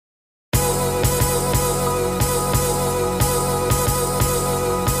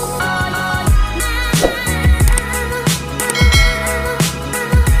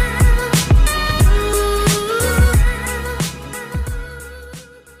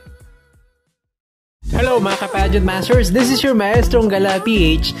Hello mga ka-pageant masters, this is your Maestrong Gala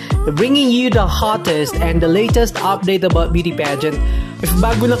PH, bringing you the hottest and the latest update about beauty pageant. If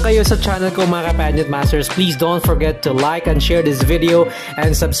bago lang kayo sa channel ko mga ka-pageant masters, please don't forget to like and share this video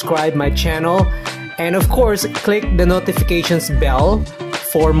and subscribe my channel. And of course, click the notifications bell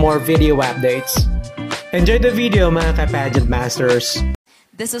for more video updates. Enjoy the video mga ka-pageant masters.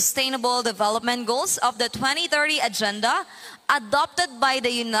 The Sustainable Development Goals of the 2030 Agenda, adopted by the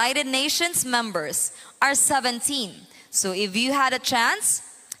United Nations members, are 17. So if you had a chance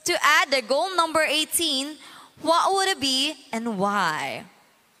to add the goal number 18, what would it be and why?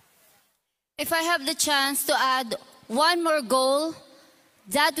 If I have the chance to add one more goal,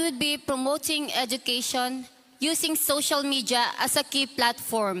 that would be promoting education using social media as a key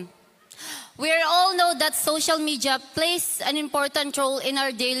platform. We all know that social media plays an important role in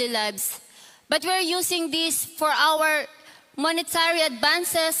our daily lives, but we're using this for our monetary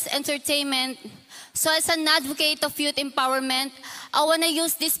advances, entertainment. So as an advocate of youth empowerment, I want to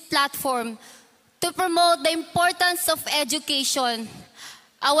use this platform to promote the importance of education.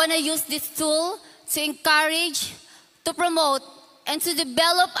 I want to use this tool to encourage, to promote, and to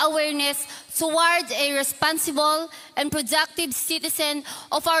develop awareness toward a responsible and productive citizen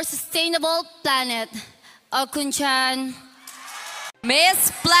of our sustainable planet. Kunchan.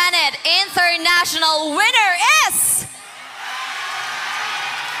 Miss Planet International winner is...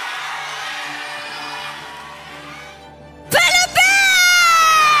 Philippines!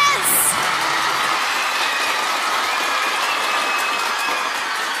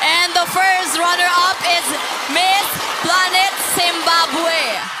 And the first runner-up is Miss Planet Zimbabwe.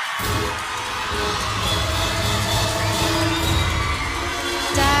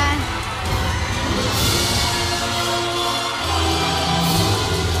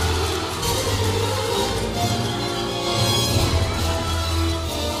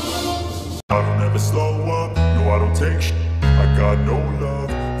 I don't ever slow up, no I don't take sh**. I got no love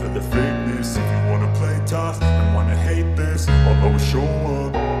for the fakeness. If you wanna play tough and wanna hate this, I'll always show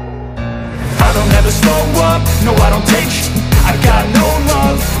up. I don't ever slow up, no I don't take sh**. I got no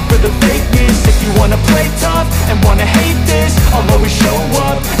love for the fakeness. If you wanna play tough and wanna hate this, I'll always show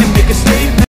up and make a statement.